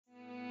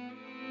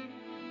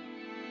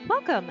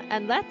Welcome,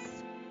 and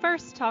let's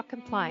first talk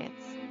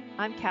compliance.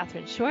 I'm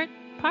Katherine Short,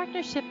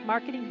 Partnership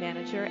Marketing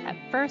Manager at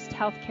First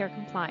Healthcare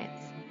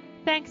Compliance.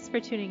 Thanks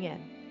for tuning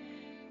in.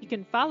 You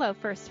can follow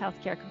First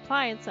Healthcare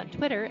Compliance on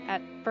Twitter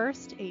at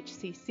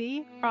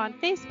FirstHCC or on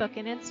Facebook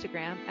and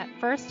Instagram at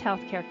First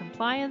Healthcare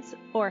Compliance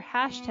or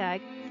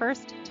hashtag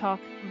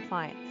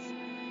FirstTalkCompliance.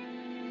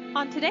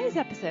 On today's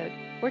episode,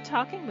 we're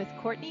talking with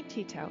Courtney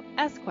Tito,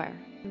 Esquire,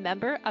 a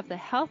member of the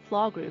Health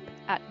Law Group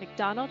at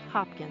McDonald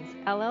Hopkins,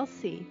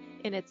 LLC,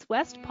 in its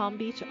West Palm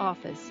Beach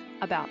office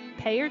about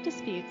Payor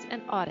Disputes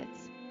and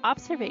Audits,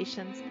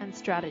 observations, and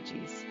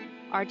strategies.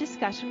 Our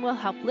discussion will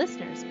help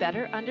listeners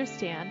better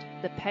understand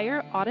the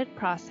payor audit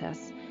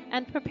process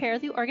and prepare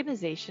the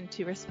organization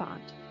to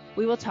respond.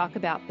 We will talk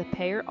about the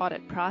payor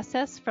audit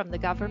process from the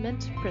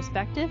government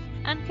perspective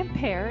and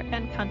compare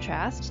and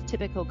contrast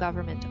typical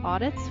government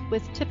audits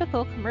with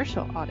typical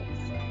commercial audits.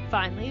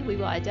 Finally, we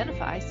will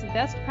identify some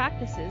best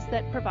practices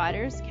that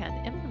providers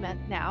can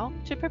implement now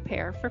to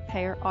prepare for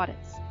payor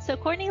audits. So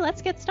Courtney,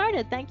 let's get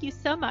started. Thank you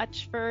so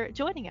much for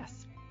joining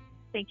us.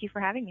 Thank you for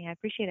having me. I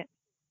appreciate it.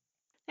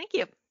 Thank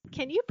you.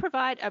 Can you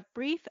provide a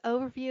brief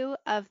overview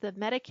of the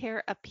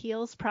Medicare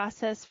appeals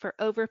process for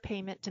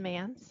overpayment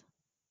demands?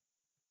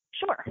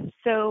 Sure.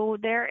 So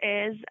there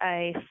is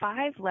a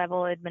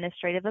 5-level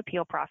administrative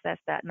appeal process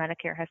that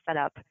Medicare has set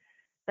up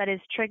that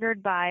is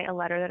triggered by a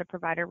letter that a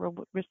provider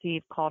will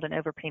receive called an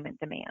overpayment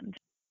demand.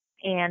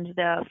 And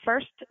the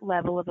first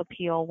level of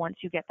appeal, once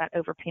you get that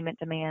overpayment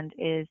demand,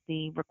 is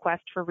the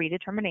request for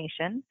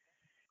redetermination.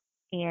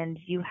 And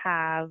you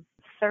have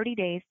 30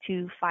 days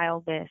to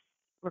file this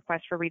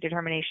request for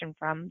redetermination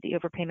from the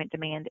overpayment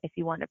demand if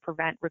you want to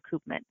prevent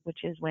recoupment,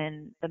 which is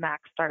when the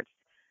MAC starts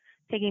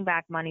taking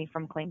back money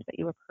from claims that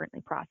you are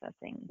currently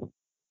processing.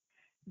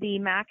 The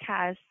MAC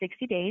has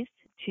 60 days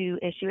to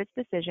issue its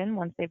decision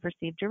once they've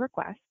received your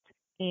request.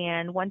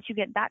 And once you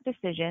get that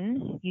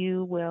decision,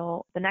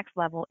 the next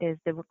level is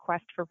the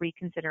request for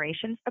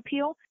reconsideration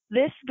appeal.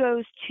 This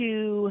goes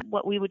to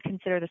what we would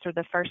consider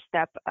the first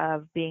step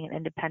of being an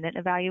independent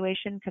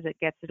evaluation because it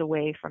gets it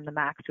away from the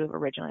MACs who have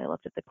originally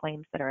looked at the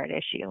claims that are at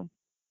issue.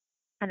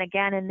 And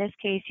again, in this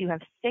case, you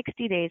have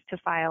 60 days to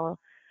file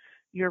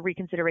your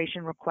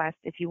reconsideration request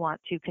if you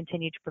want to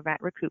continue to prevent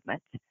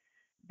recoupment.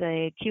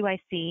 The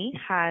QIC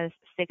has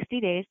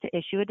 60 days to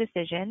issue a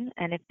decision,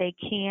 and if they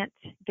can't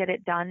get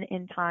it done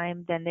in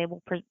time, then they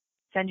will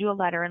send you a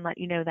letter and let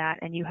you know that,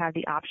 and you have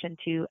the option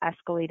to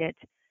escalate it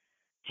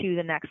to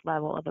the next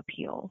level of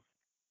appeals.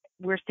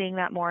 We're seeing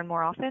that more and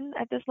more often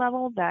at this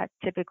level, that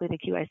typically the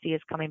QIC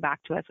is coming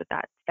back to us with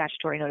that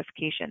statutory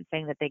notification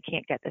saying that they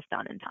can't get this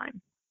done in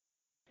time.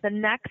 The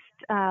next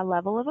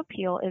level of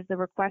appeal is the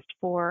request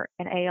for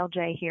an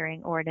ALJ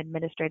hearing or an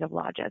administrative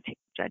law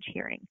judge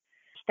hearing.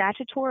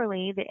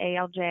 Statutorily, the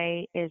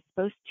ALJ is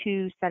supposed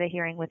to set a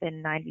hearing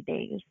within 90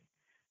 days.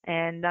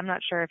 And I'm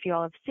not sure if you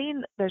all have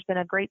seen, there's been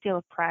a great deal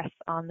of press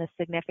on the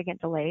significant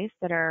delays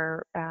that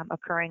are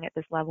occurring at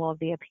this level of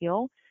the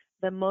appeal.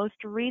 The most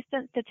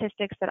recent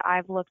statistics that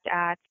I've looked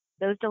at,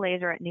 those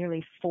delays are at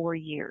nearly 4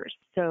 years.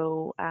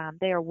 So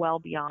they are well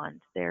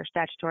beyond their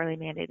statutorily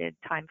mandated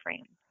time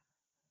frame.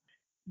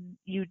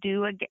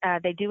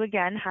 They do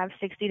again have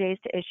 60 days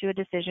to issue a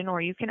decision,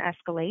 or you can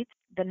escalate.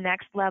 The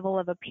next level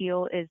of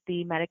appeal is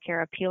the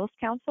Medicare Appeals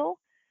Council.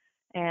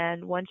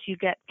 And once you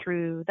get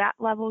through that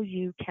level,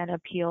 you can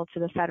appeal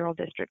to the federal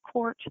district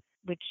court,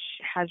 which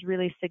has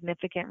really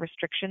significant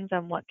restrictions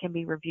on what can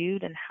be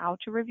reviewed and how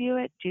to review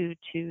it due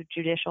to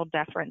judicial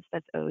deference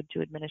that's owed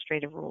to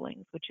administrative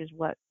rulings, which is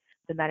what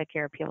the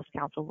Medicare Appeals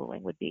Council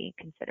ruling would be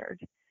considered.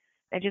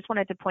 I just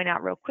wanted to point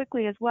out real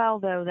quickly as well,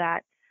 though,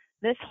 that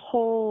this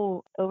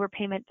whole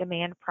overpayment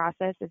demand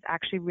process is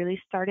actually really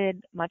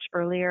started much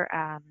earlier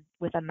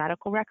with a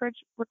medical records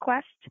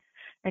request.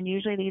 And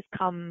usually these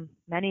come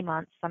many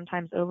months,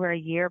 sometimes over a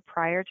year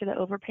prior to the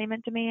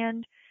overpayment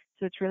demand.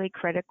 So it's really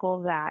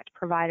critical that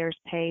providers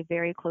pay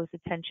very close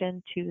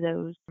attention to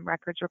those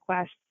records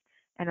requests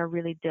and are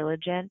really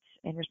diligent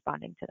in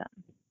responding to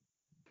them.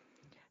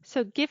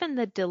 So given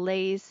the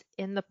delays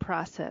in the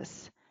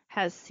process,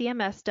 has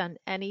CMS done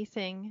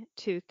anything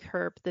to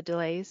curb the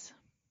delays?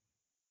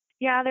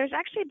 Yeah, there's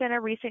actually been a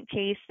recent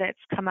case that's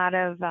come out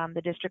of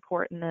the district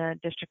court in the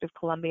District of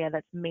Columbia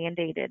that's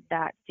mandated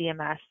that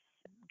CMS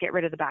get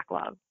rid of the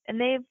backlog. And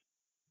they've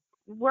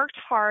worked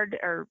hard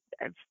or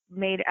have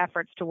made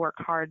efforts to work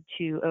hard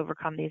to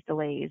overcome these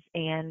delays.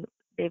 And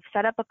they've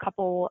set up a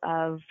couple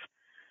of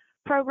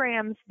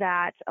programs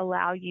that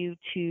allow you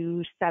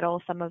to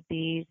settle some of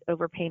these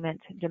overpayment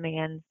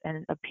demands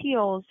and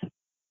appeals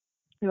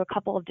through a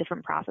couple of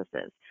different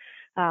processes.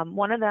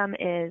 One of them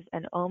is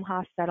an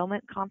OMHA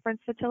settlement conference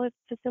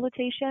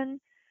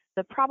facilitation.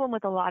 The problem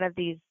with a lot of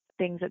these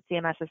things that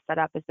CMS has set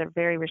up is they're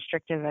very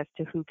restrictive as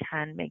to who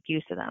can make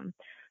use of them.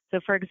 So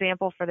for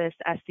example, for this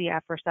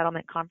SCF or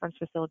settlement conference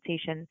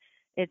facilitation,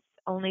 it's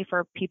only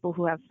for people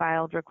who have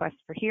filed requests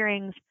for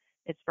hearings.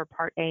 It's for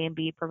Part A and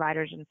B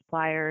providers and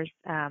suppliers,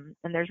 and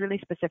there's really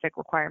specific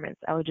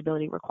requirements,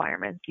 eligibility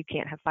requirements. You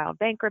can't have filed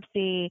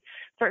bankruptcy,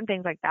 certain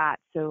things like that.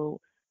 So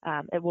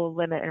it will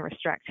limit and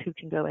restrict who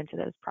can go into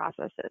those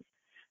processes.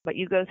 But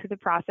you go through the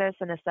process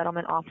and a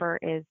settlement offer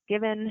is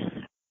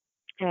given,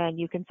 and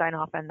you can sign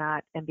off on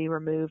that and be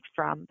removed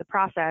from the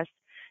process.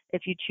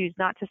 If you choose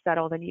not to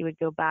settle, then you would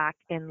go back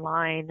in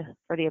line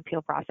for the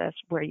appeal process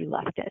where you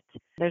left it.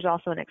 There's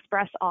also an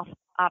express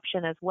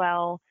option as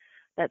well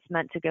that's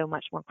meant to go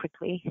much more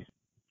quickly.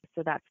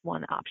 So that's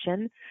one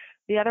option.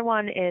 The other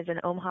one is an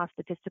Omaha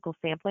statistical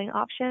sampling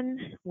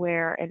option,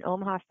 where an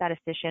Omaha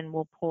statistician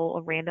will pull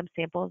a random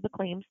sample of the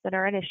claims that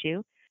are at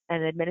issue.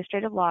 An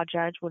administrative law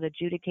judge would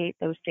adjudicate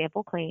those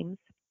sample claims,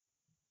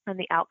 and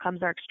the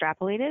outcomes are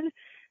extrapolated,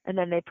 and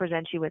then they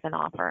present you with an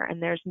offer.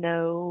 And there's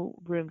no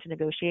room to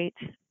negotiate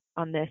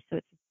on this, so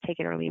it's a take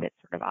it or leave it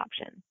sort of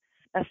option.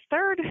 A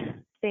third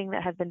thing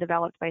that has been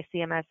developed by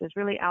CMS is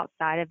really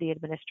outside of the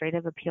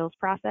administrative appeals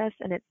process,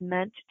 and it's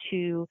meant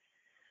to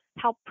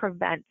help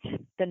prevent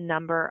the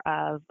number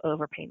of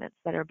overpayments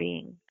that are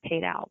being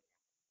paid out.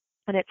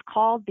 And it's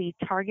called the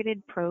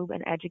Targeted Probe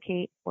and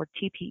Educate, or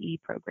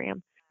TPE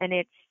program. And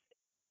its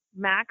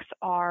MACs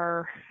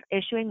are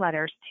issuing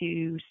letters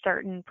to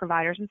certain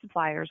providers and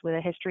suppliers with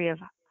a history of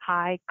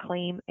high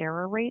claim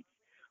error rates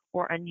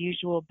or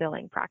unusual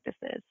billing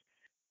practices.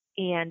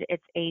 And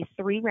it's a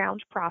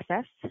 3-round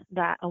process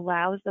that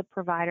allows the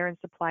provider and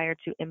supplier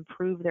to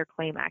improve their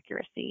claim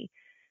accuracy.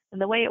 And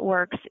the way it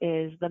works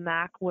is the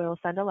MAC will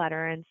send a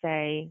letter and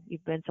say,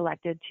 you've been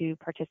selected to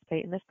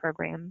participate in this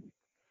program,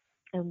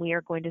 and we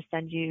are going to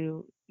send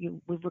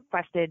we've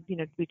requested,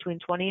 between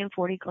 20 and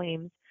 40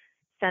 claims.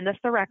 Send us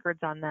the records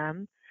on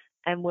them,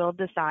 and we'll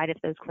decide if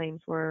those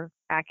claims were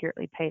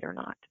accurately paid or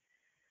not.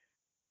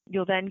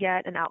 You'll then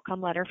get an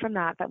outcome letter from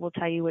that will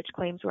tell you which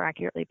claims were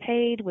accurately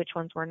paid, which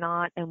ones were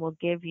not, and will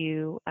give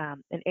you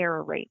an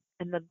error rate.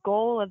 And the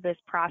goal of this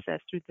process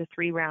through the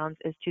 3 rounds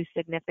is to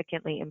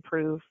significantly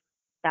improve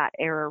that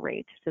error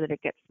rate so that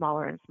it gets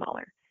smaller and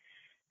smaller.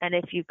 And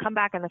if you come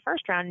back in the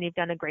first round and you've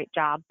done a great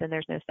job, then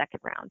there's no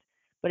second round.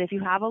 But if you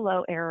have a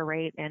low error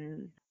rate,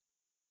 and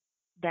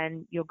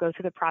then you'll go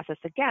through the process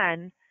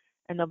again,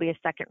 and there'll be a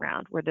second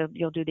round where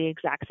you'll do the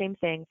exact same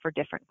thing for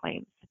different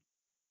claims.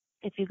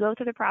 If you go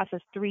through the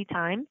process 3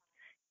 times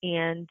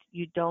and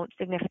you don't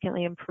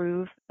significantly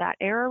improve that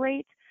error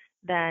rate,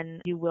 then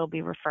you will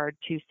be referred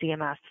to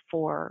CMS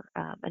for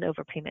an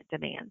overpayment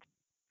demand.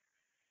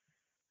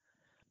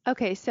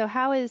 Okay, so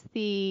how is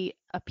the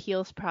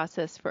appeals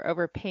process for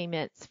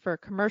overpayments for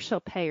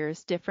commercial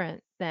payers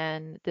different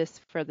than this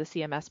for the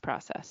CMS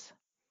process?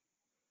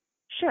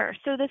 Sure.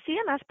 So the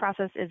CMS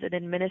process is an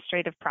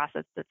administrative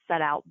process that's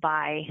set out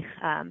by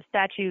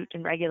statute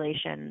and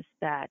regulations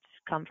that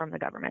come from the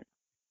government.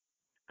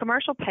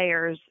 Commercial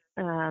payers,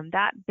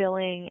 that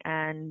billing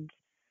and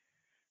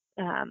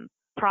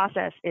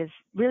process is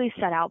really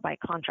set out by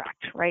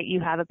contract, right? You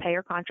have a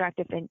payer contract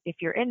if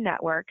you're in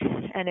network,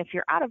 and if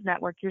you're out of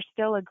network, you're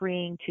still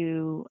agreeing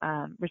to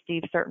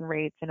receive certain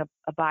rates and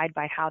abide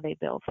by how they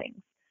bill things.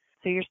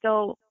 So you're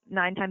still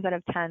 9 times out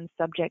of 10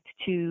 subject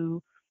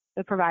to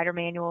the provider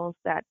manuals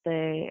that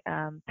the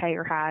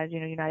payer has.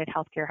 United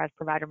Healthcare has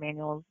provider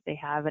manuals. They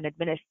have an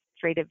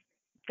administrative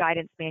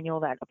guidance manual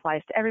that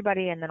applies to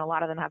everybody, and then a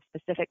lot of them have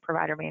specific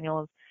provider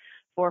manuals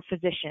for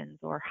physicians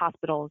or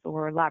hospitals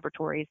or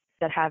laboratories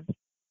that have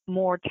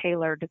more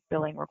tailored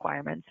billing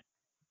requirements.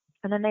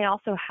 And then they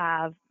also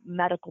have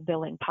medical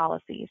billing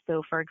policies.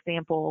 So for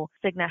example,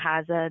 Cigna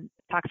has a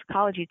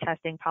toxicology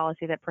testing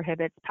policy that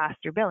prohibits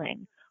pass-through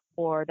billing,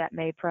 or that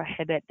may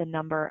prohibit the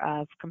number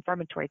of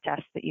confirmatory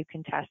tests that you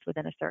can test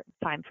within a certain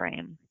time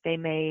frame. They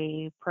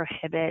may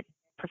prohibit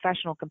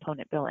professional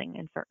component billing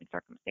in certain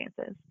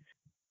circumstances.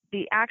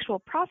 The actual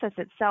process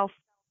itself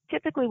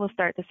typically will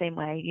start the same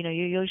way. You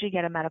usually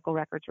get a medical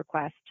records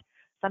request.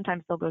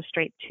 Sometimes they'll go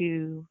straight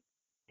to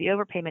the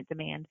overpayment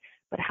demand,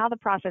 but how the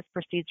process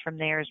proceeds from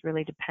there is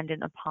really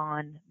dependent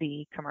upon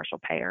the commercial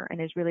payer,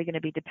 and is really going to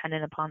be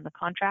dependent upon the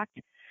contract,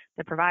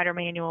 the provider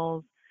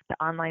manuals,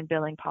 the online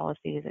billing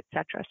policies, et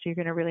cetera. So you're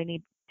going to really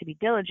need to be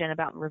diligent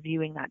about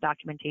reviewing that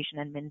documentation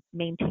and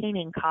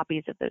maintaining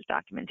copies of those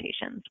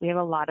documentations. We have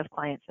a lot of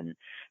clients and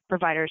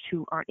providers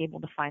who aren't able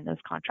to find those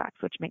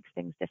contracts, which makes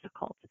things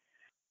difficult.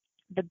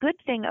 The good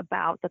thing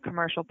about the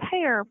commercial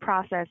payer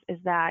process is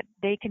that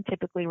they can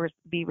typically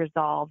be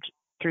resolved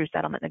through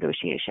settlement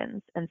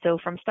negotiations. And so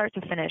from start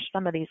to finish,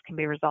 some of these can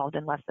be resolved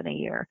in less than a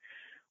year,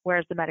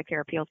 whereas the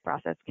Medicare appeals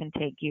process can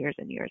take years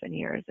and years and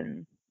years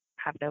and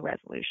have no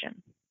resolution.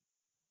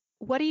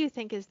 What do you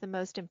think is the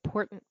most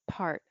important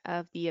part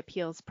of the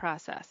appeals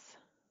process?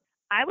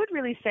 I would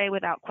really say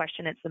without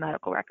question it's the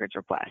medical records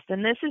request.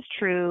 And this is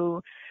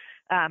true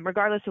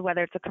regardless of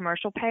whether it's a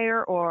commercial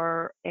payer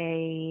or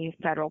a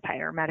federal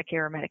payer,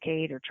 Medicare or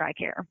Medicaid or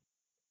TRICARE.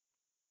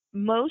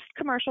 Most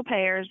commercial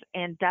payers,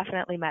 and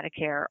definitely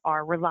Medicare,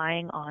 are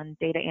relying on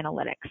data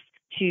analytics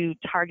to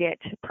target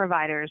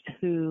providers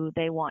who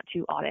they want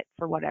to audit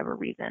for whatever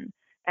reason.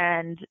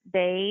 And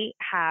they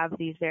have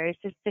these very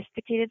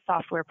sophisticated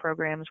software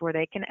programs where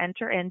they can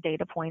enter in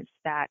data points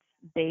that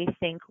they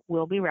think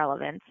will be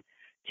relevant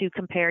to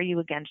compare you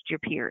against your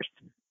peers.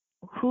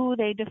 who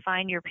they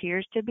define your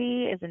peers to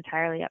be is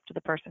entirely up to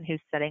the person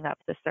who's setting up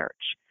the search.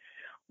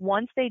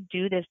 Once they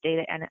do this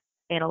data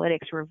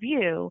analytics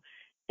review,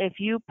 if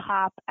you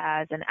pop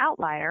as an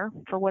outlier,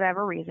 for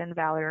whatever reason,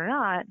 valid or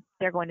not,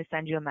 they're going to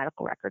send you a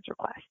medical records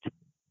request.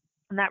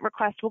 And that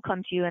request will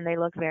come to you and they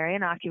look very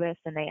innocuous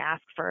and they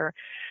ask for,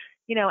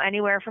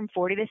 anywhere from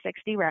 40 to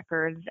 60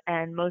 records,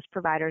 and most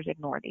providers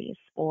ignore these,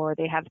 or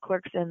they have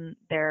clerks in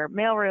their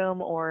mailroom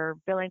or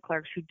billing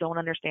clerks who don't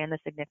understand the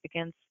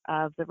significance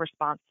of the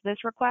response to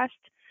this request,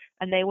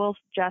 and they will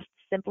just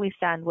simply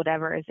send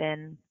whatever is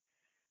in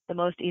the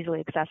most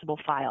easily accessible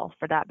file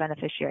for that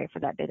beneficiary for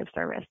that date of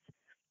service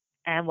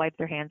and wipe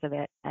their hands of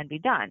it and be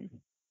done.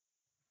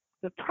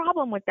 The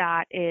problem with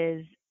that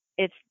is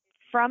it's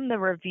from the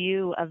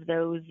review of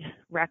those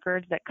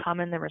records that come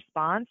in the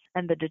response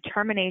and the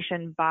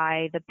determination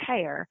by the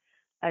payer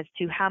as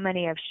to how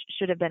many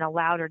should have been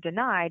allowed or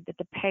denied, that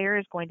the payer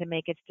is going to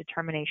make its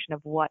determination of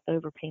what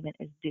overpayment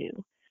is due.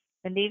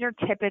 And these are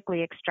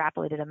typically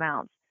extrapolated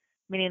amounts,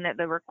 meaning that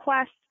the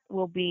request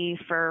will be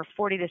for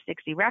 40 to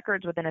 60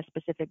 records within a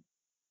specific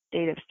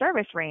date of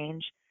service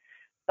range,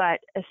 but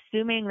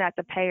assuming that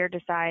the payer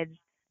decides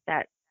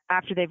that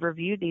after they've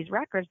reviewed these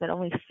records that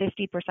only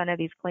 50% of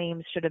these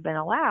claims should have been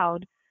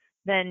allowed,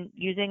 then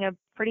using a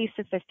pretty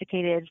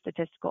sophisticated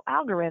statistical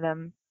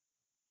algorithm,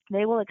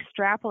 they will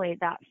extrapolate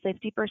that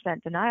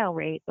 50% denial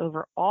rate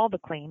over all the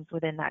claims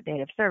within that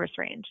date of service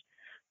range.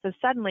 So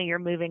suddenly you're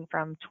moving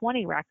from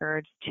 20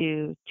 records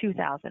to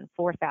 2,000,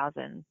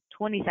 4,000,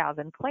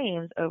 20,000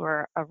 claims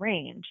over a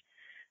range.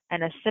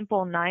 And a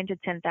simple $9,000 to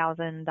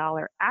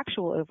 $10,000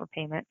 actual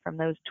overpayment from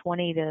those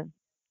 20 to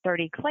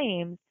 30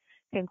 claims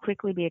can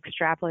quickly be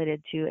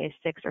extrapolated to a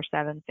 6 or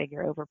 7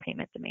 figure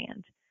overpayment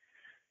demand.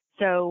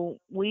 So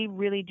we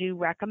really do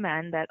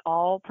recommend that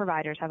all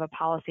providers have a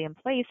policy in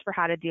place for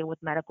how to deal with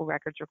medical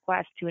records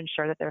requests to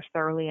ensure that they're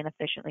thoroughly and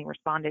efficiently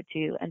responded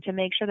to, and to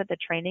make sure that the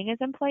training is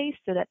in place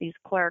so that these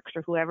clerks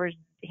or whoever's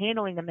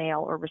handling the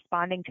mail or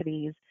responding to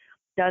these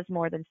does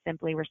more than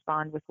simply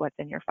respond with what's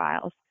in your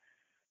files.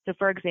 So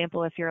for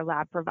example, if you're a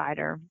lab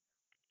provider,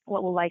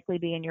 what will likely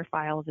be in your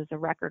files is a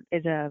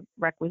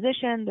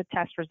requisition, the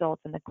test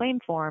results, and the claim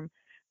form.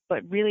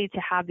 But really, to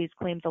have these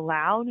claims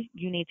allowed,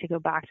 you need to go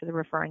back to the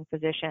referring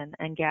physician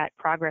and get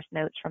progress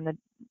notes from the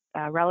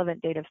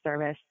relevant date of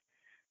service,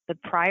 the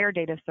prior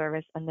date of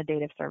service, and the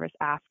date of service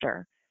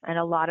after. And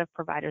a lot of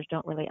providers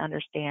don't really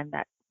understand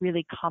that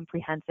really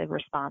comprehensive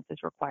response is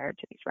required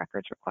to these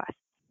records requests.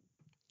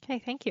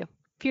 Okay, thank you.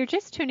 If you're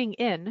just tuning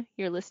in,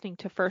 you're listening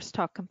to First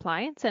Talk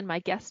Compliance, and my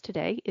guest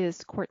today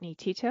is Courtney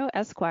Tito,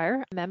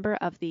 Esquire, member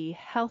of the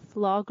Health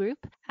Law Group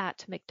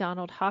at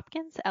McDonald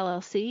Hopkins,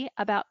 LLC,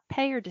 about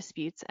payor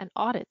disputes and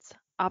audits,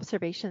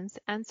 observations,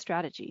 and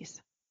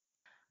strategies.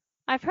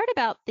 I've heard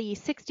about the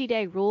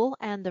 60-day rule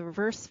and the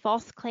Reverse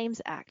False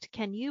Claims Act.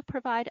 Can you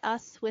provide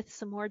us with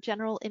some more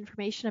general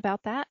information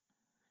about that?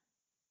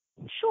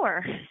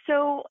 Sure.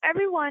 So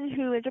everyone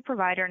who is a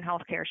provider in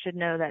healthcare should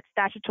know that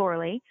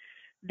statutorily,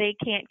 they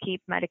can't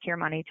keep Medicare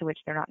money to which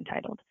they're not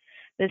entitled.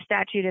 This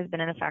statute has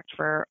been in effect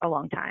for a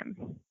long time.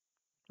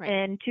 Right.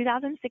 In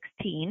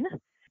 2016,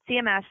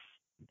 CMS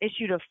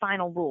issued a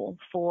final rule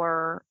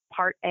for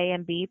Part A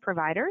and B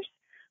providers,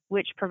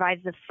 which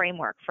provides the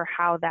framework for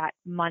how that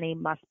money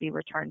must be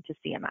returned to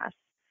CMS.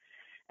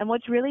 And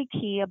what's really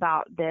key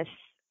about this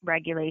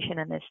regulation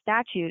and this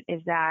statute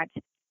is that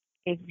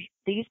if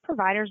these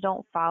providers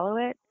don't follow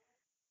it,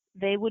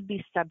 they would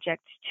be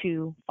subject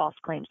to false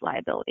claims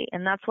liability.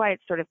 And that's why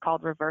it's sort of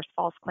called reverse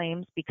false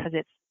claims, because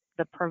it's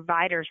the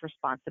provider's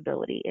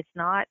responsibility. It's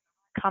not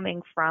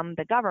coming from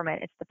the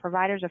government. It's the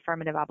provider's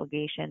affirmative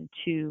obligation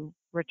to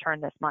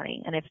return this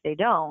money. And if they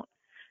don't,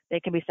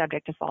 they can be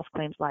subject to false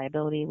claims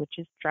liability, which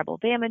is treble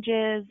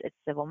damages, it's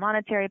civil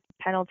monetary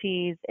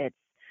penalties, it's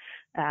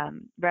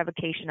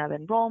revocation of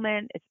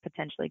enrollment, it's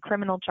potentially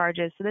criminal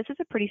charges. So this is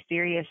a pretty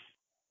serious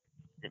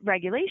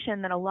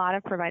regulation that a lot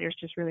of providers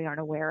just really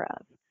aren't aware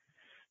of.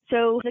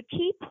 So the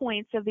key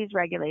points of these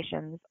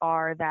regulations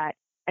are that,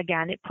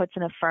 again, it puts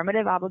an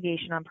affirmative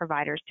obligation on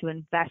providers to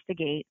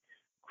investigate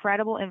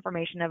credible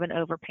information of an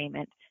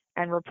overpayment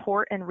and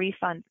report and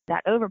refund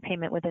that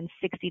overpayment within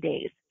 60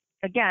 days.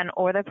 Again,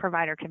 or the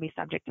provider can be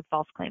subject to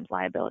false claims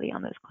liability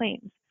on those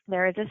claims.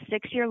 There is a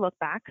 6-year look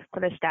back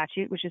for the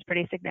statute, which is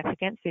pretty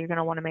significant, so you're going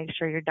to want to make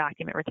sure your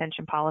document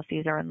retention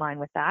policies are in line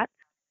with that.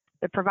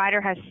 The provider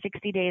has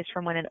 60 days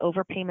from when an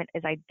overpayment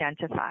is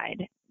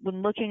identified.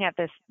 When looking at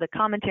this, the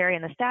commentary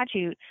in the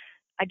statute,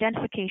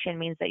 identification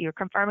means that you're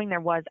confirming there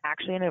was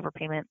actually an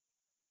overpayment,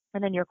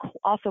 and then you're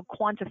also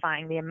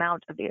quantifying the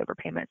amount of the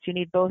overpayment. So you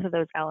need both of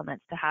those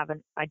elements to have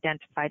an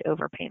identified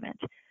overpayment.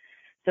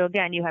 So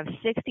again, you have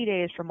 60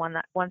 days from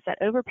once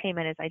that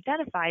overpayment is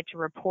identified to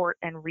report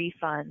and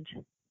refund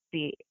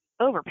the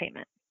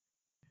overpayment.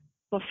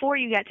 Before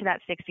you get to that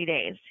 60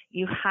 days,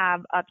 you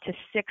have up to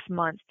 6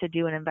 months to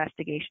do an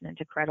investigation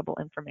into credible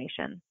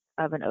information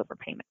of an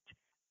overpayment.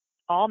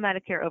 All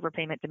Medicare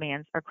overpayment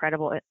demands are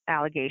credible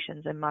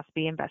allegations and must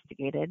be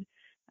investigated.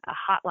 A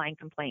hotline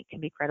complaint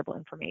can be credible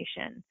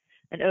information.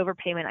 an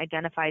overpayment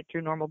identified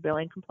through normal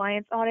billing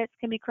compliance audits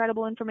can be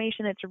credible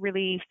information. It's a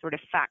really sort of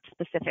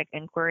fact-specific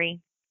inquiry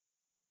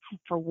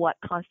for what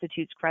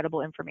constitutes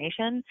credible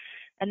information.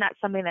 And that's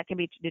something that can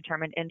be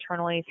determined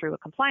internally through a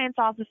compliance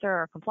officer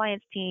or a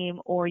compliance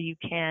team, or you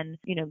can,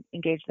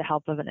 engage the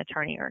help of an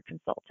attorney or a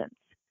consultant.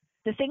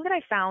 The thing that I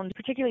found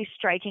particularly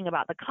striking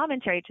about the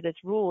commentary to this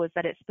rule is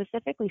that it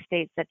specifically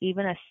states that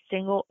even a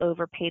single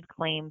overpaid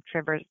claim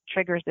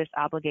triggers this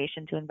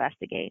obligation to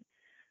investigate.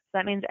 So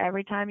that means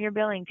every time your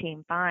billing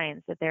team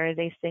finds that there is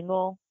a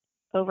single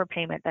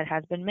overpayment that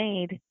has been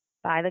made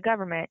by the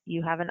government,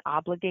 you have an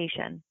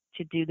obligation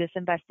to do this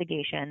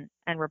investigation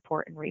and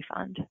report and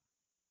refund.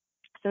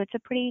 So it's a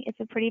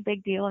pretty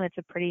big deal, and it's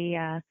a pretty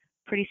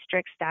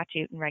strict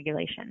statute and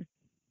regulation.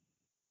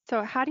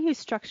 So how do you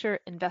structure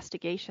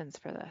investigations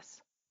for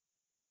this?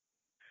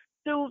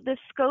 So the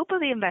scope of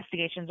the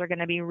investigations are going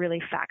to be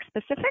really fact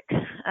specific,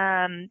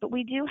 but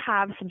we do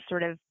have some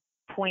sort of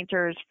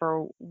pointers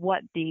for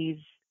what needs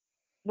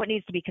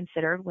to be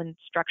considered when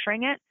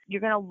structuring it.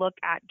 You're going to look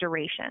at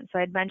duration. So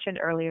I had mentioned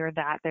earlier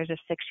that there's a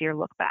 6-year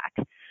look back.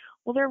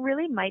 Well, there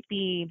really might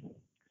be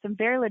some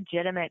very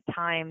legitimate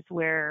times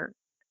where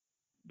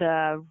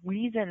the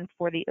reason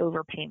for the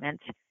overpayment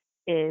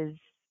is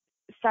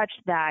such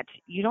that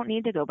you don't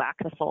need to go back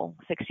the full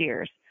 6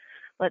 years.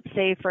 Let's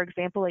say, for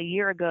example, a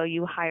year ago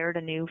you hired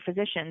a new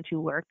physician to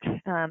work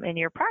in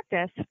your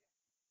practice,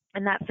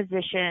 and that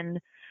physician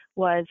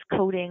was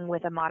coding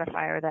with a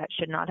modifier that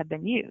should not have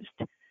been used,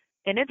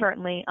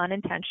 inadvertently,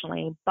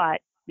 unintentionally, but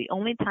the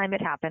only time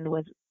it happened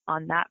was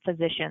on that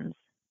physician's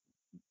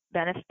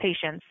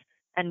patients,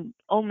 and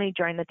only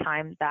during the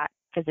time that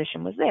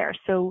physician was there.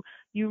 So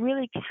you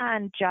really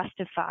can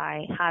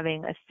justify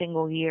having a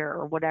single year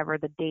or whatever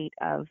the date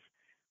of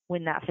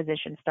when that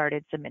physician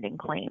started submitting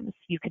claims.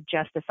 You could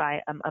justify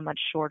a much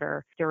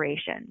shorter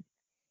duration.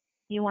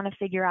 You want to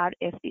figure out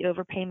if the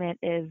overpayment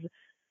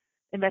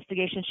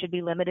investigation should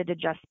be limited to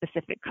just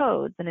specific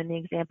codes. And in the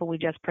example we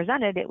just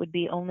presented, it would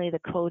be only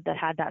the code that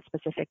had that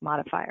specific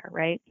modifier,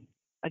 right?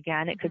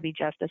 Again, it could be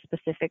just a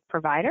specific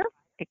provider.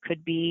 It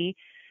could be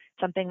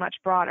something much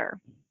broader.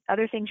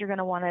 Other things you're going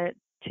to want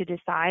to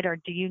decide are,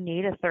 do you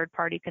need a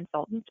third-party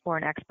consultant or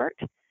an expert?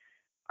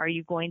 Are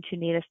you going to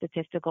need a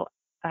statistical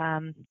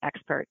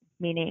expert,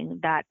 meaning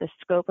that the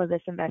scope of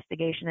this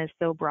investigation is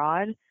so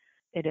broad,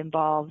 it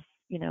involves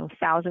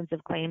thousands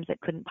of claims that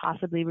couldn't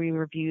possibly be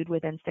reviewed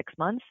within 6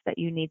 months, that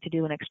you need to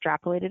do an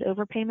extrapolated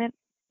overpayment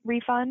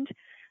refund.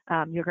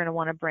 You're going to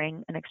want to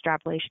bring an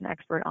extrapolation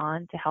expert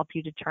on to help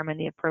you determine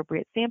the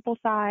appropriate sample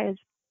size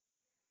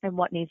and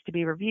what needs to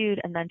be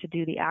reviewed, and then to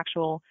do the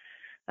actual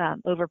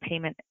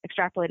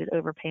extrapolated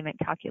overpayment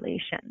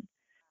calculation.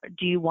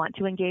 Do you want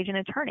to engage an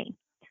attorney?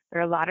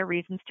 There are a lot of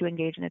reasons to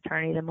engage an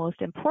attorney. The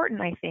most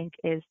important, I think,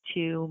 is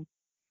to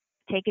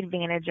take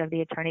advantage of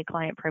the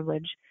attorney-client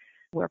privilege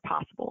where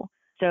possible.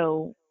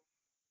 So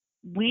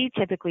we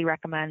typically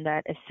recommend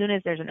that as soon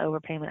as there's an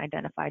overpayment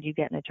identified, you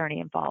get an attorney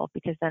involved,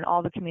 because then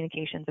all the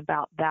communications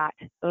about that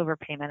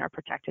overpayment are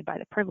protected by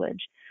the privilege.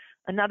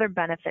 Another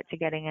benefit to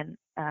getting an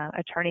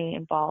attorney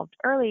involved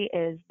early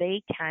is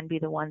they can be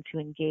the ones who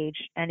engage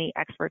any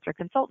experts or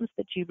consultants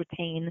that you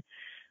retain,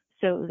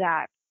 so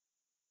that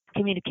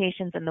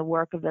communications and the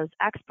work of those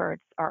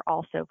experts are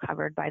also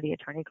covered by the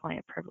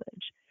attorney-client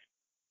privilege.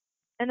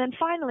 And then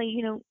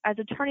finally, as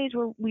attorneys,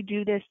 we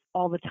do this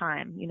all the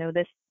time.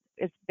 This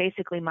is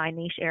basically my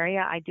niche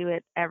area. I do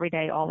it every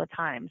day, all the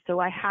time. So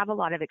I have a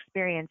lot of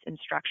experience in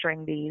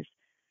structuring these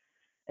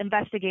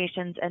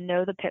investigations and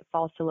know the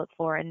pitfalls to look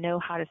for and know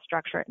how to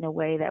structure it in a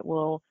way that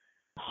will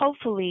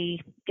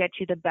hopefully get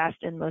you the best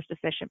and most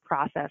efficient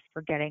process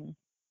for getting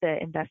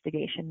the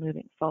investigation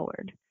moving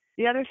forward.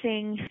 The other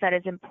thing that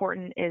is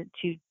important is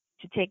to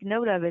take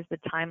note of is the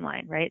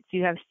timeline, right? So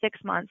you have 6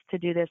 months to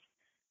do this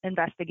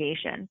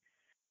investigation,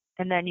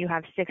 and then you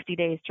have 60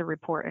 days to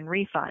report and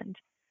refund.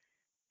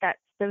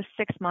 Those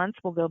 6 months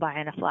will go by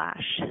in a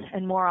flash.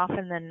 And more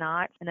often than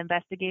not, an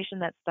investigation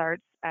that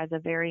starts as a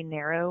very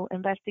narrow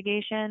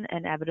investigation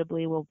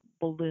inevitably will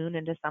balloon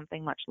into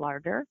something much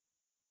larger.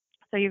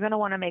 So you're going to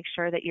want to make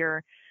sure that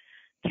you're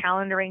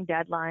calendaring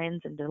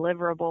deadlines and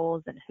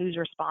deliverables and who's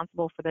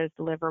responsible for those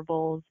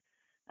deliverables.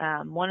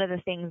 One of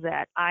the things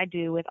that I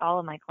do with all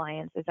of my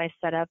clients is I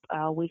set up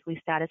a weekly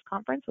status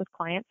conference with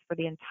clients for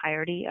the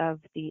entirety of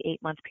the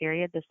 8-month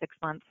period, the 6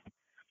 months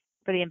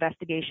for the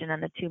investigation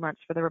and the 2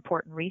 months for the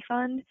report and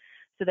refund,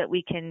 so that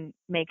we can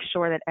make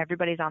sure that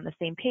everybody's on the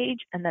same page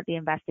and that the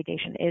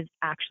investigation is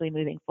actually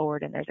moving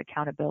forward and there's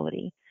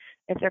accountability.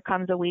 If there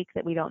comes a week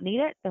that we don't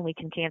need it, then we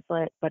can cancel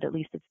it, but at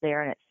least it's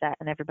there and it's set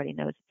and everybody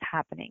knows it's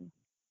happening.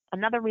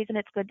 Another reason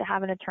it's good to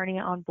have an attorney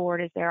on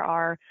board is there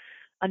are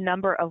a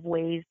number of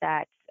ways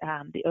that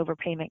the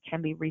overpayment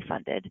can be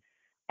refunded,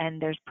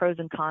 and there's pros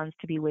and cons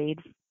to be weighed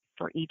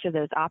for each of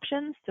those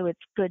options. So it's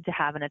good to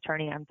have an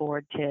attorney on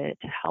board to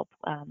help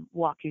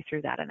walk you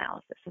through that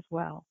analysis as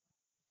well.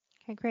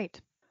 Okay,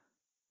 great.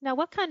 Now,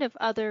 what kind of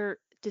other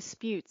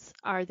disputes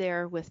are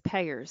there with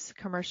payers,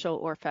 commercial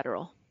or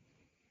federal?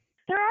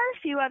 There are a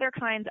few other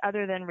kinds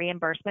other than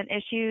reimbursement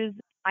issues.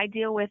 I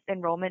deal with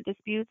enrollment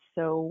disputes.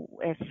 So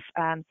if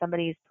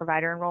somebody's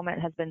provider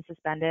enrollment has been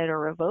suspended or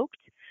revoked,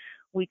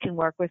 we can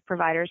work with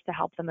providers to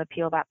help them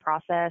appeal that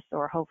process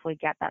or hopefully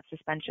get that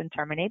suspension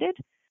terminated.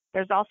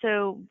 There's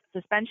also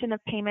suspension of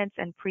payments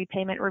and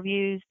prepayment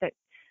reviews that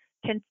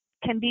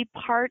can be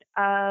part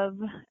of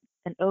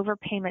an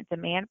overpayment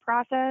demand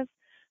process,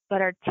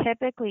 but are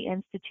typically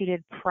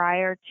instituted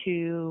prior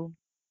to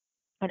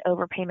an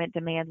overpayment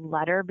demand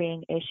letter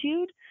being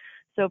issued.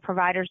 So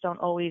providers don't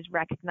always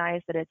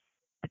recognize that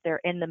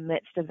they're in the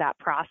midst of that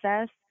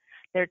process.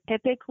 They're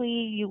typically,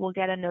 you will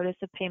get a notice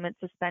of payment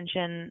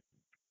suspension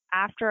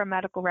after a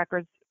medical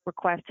records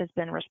request has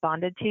been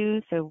responded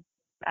to. So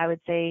I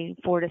would say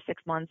 4 to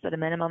 6 months at a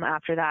minimum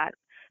after that,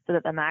 so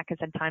that the MAC has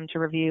had time to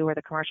review or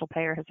the commercial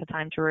payer has had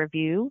time to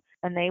review,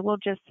 and they will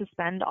just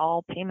suspend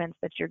all payments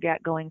that you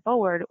get going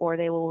forward, or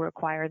they will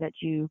require that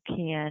you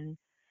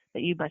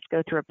must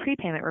go through a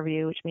prepayment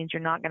review, which means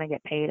you're not going to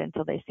get paid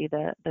until they see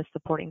the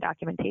supporting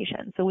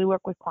documentation. So we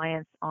work with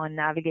clients on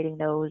navigating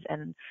those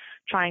and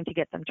trying to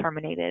get them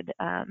terminated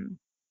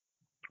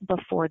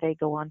before they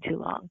go on too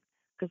long,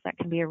 because that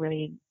can be a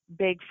really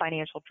big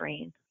financial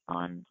drain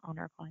on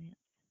our clients.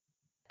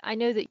 I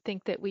know that you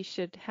think that we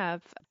should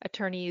have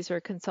attorneys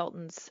or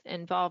consultants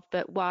involved,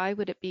 but why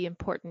would it be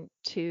important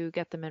to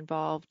get them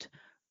involved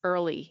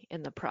early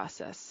in the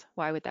process?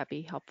 Why would that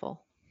be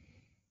helpful?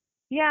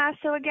 Yeah,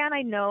 so again,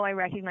 I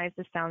recognize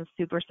this sounds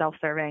super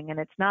self-serving,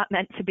 and it's not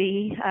meant to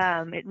be.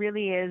 It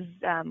really is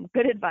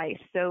good advice.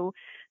 So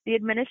the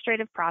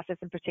administrative process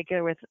in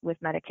particular with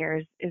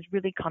Medicare is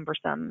really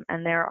cumbersome,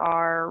 and there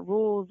are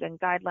rules and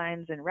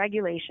guidelines and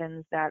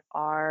regulations that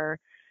are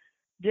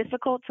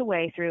difficult to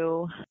weigh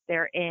through.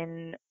 They're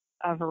in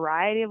a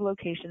variety of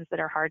locations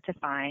that are hard to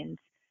find.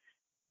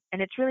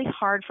 And it's really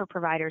hard for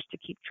providers to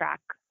keep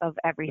track of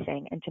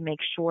everything and to make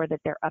sure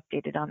that they're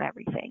updated on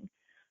everything.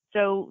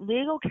 So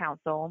legal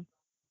counsel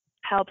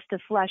helps to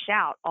flesh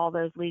out all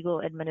those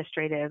legal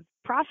administrative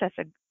process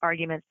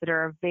arguments that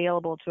are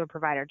available to a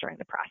provider during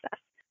the process.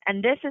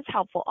 And this is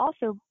helpful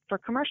also for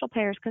commercial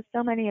payers, because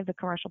so many of the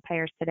commercial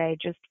payers today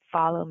just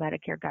follow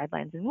Medicare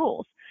guidelines and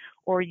rules,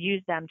 or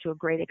use them to a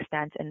great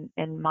extent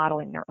in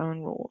modeling their own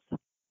rules.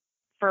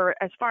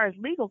 As far as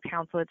legal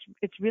counsel,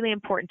 it's really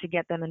important to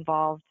get them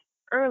involved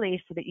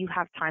early so that you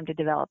have time to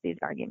develop these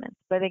arguments.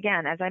 But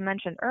again, as I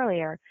mentioned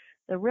earlier,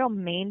 the real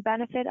main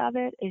benefit of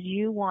it is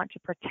you want to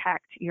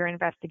protect your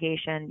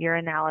investigation, your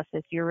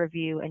analysis, your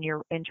review, and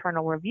your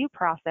internal review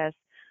process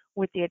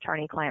with the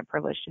attorney-client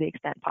privilege to the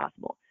extent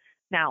possible.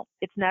 Now,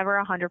 it's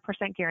never 100%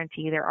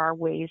 guarantee. There are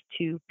ways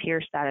to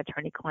pierce that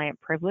attorney-client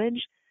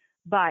privilege,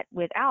 but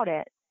without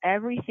it,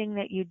 everything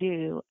that you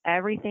do,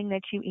 everything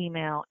that you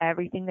email,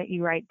 everything that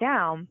you write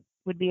down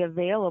would be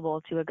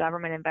available to a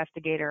government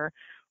investigator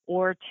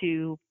or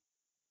to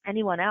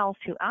anyone else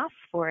who asks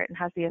for it and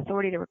has the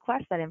authority to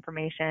request that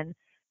information.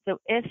 So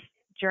if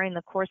during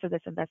the course of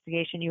this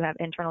investigation you have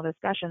internal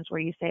discussions where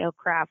you say, oh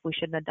crap, we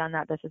shouldn't have done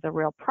that, this is a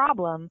real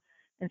problem,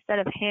 instead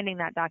of handing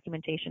that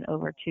documentation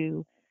over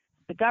to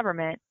the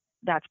government,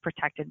 that's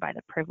protected by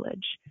the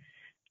privilege.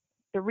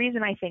 The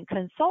reason I think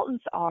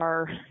consultants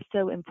are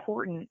so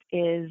important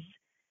is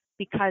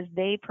because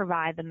they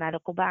provide the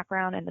medical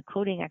background and the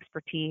coding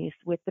expertise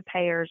with the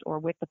payers or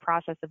with the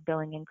process of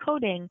billing and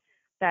coding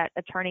that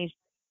attorneys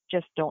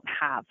just don't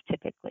have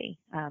typically.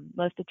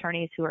 Most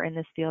attorneys who are in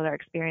this field are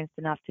experienced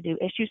enough to do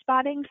issue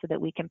spotting so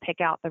that we can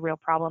pick out the real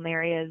problem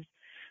areas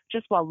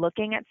just while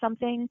looking at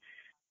something.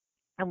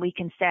 And we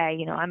can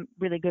say, I'm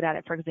really good at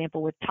it, for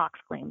example, with tox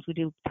claims. We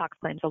do tox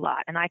claims a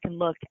lot. And I can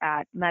look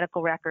at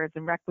medical records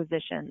and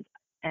requisitions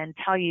and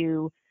tell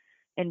you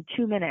in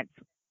 2 minutes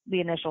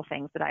the initial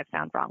things that I've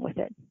found wrong with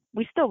it.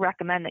 We still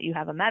recommend that you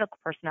have a medical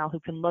personnel who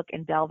can look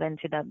and delve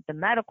into the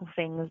medical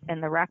things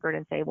in the record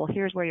and say, well,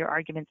 here's where your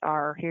arguments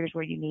are. Here's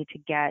where you need to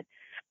get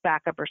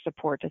backup or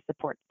support to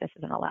support this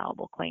is an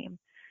allowable claim.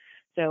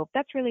 So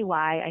that's really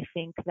why I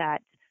think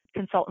that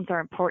consultants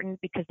are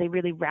important, because they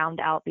really round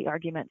out the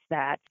arguments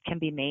that can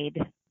be made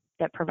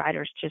that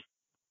providers just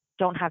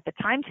don't have the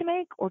time to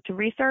make or to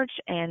research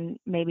and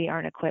maybe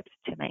aren't equipped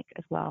to make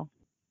as well.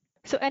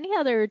 So any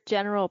other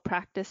general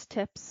practice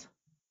tips?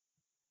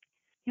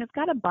 It's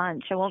got a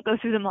bunch. I won't go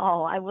through them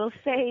all. I will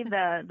say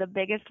the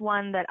biggest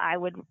one that I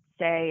would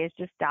say is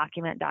just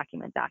document,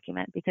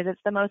 because it's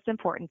the most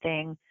important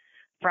thing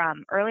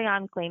from early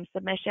on claim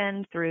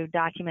submission through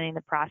documenting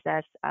the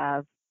process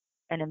of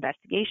an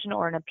investigation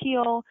or an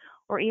appeal,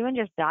 or even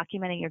just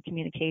documenting your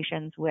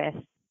communications with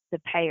the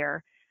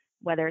payer,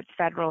 whether it's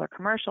federal or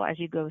commercial, as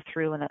you go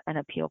through an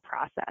appeal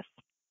process.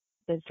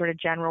 The sort of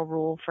general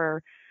rule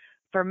for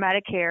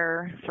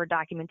Medicare for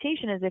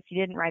documentation is if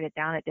you didn't write it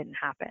down, it didn't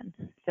happen.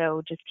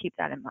 So just keep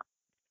that in mind.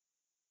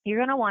 You're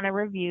going to want to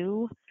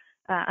review.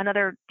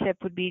 Another tip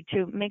would be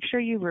to make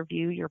sure you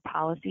review your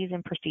policies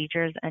and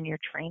procedures and your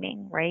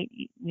training, right?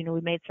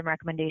 We made some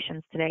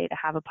recommendations today to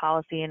have a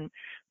policy in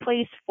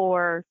place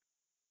for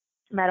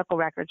medical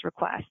records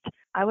request.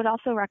 I would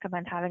also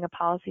recommend having a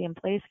policy in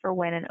place for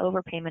when an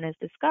overpayment is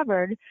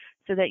discovered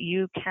so that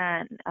you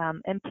can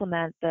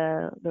implement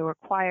the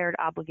required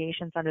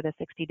obligations under the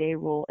 60-day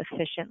rule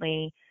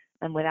efficiently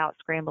and without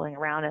scrambling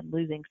around and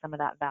losing some of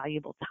that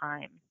valuable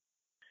time.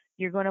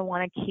 You're going to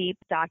want to keep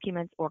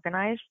documents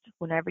organized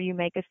whenever you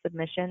make a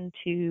submission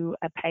to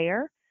a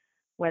payer,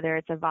 whether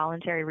it's a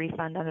voluntary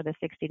refund under the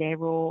 60-day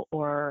rule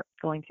or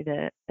going through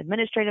the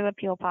administrative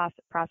appeal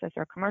process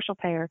or commercial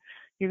payer.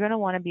 You're going to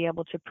want to be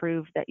able to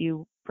prove that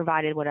you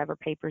provided whatever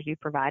papers you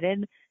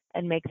provided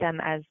and make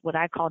them as what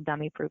I call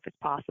dummy proof as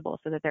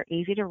possible so that they're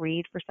easy to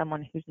read for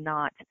someone who's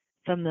not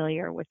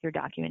familiar with your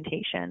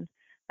documentation.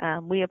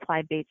 We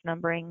apply Bates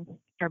numbering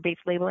or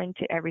Bates labeling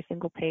to every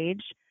single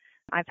page.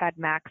 I've had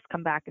Macs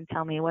come back and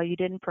tell me, well, you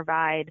didn't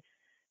provide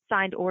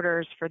signed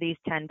orders for these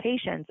 10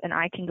 patients, and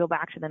I can go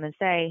back to them and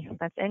say,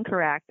 that's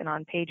incorrect, and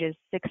on pages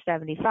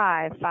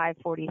 675,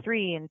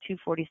 543, and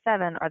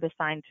 247 are the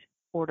signed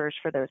orders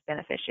for those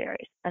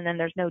beneficiaries. And then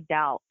there's no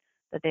doubt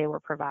that they were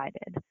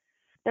provided.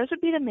 Those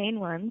would be the main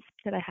ones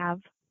that I have.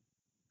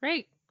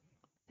 Great.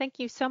 Thank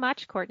you so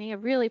much, Courtney. I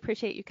really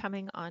appreciate you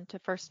coming on to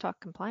First Talk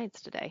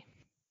Compliance today.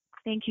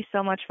 Thank you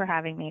so much for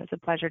having me. It was a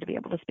pleasure to be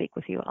able to speak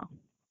with you all.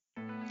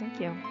 Thank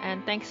you.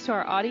 And thanks to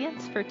our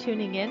audience for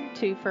tuning in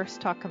to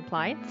First Talk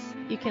Compliance.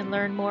 You can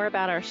learn more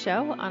about our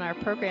show on our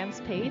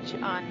programs page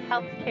on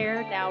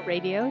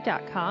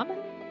healthcarenowradio.com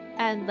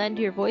and lend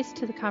your voice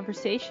to the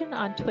conversation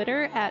on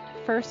Twitter at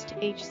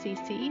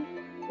FirstHCC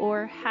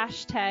or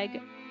hashtag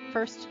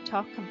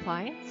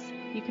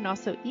FirstTalkCompliance. You can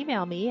also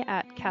email me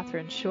at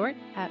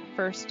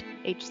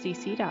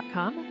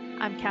katherineshort@firsthcc.com.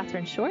 I'm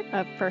Catherine Short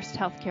of First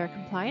Healthcare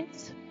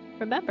Compliance.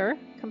 Remember,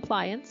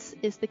 compliance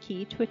is the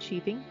key to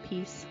achieving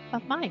peace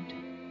of mind.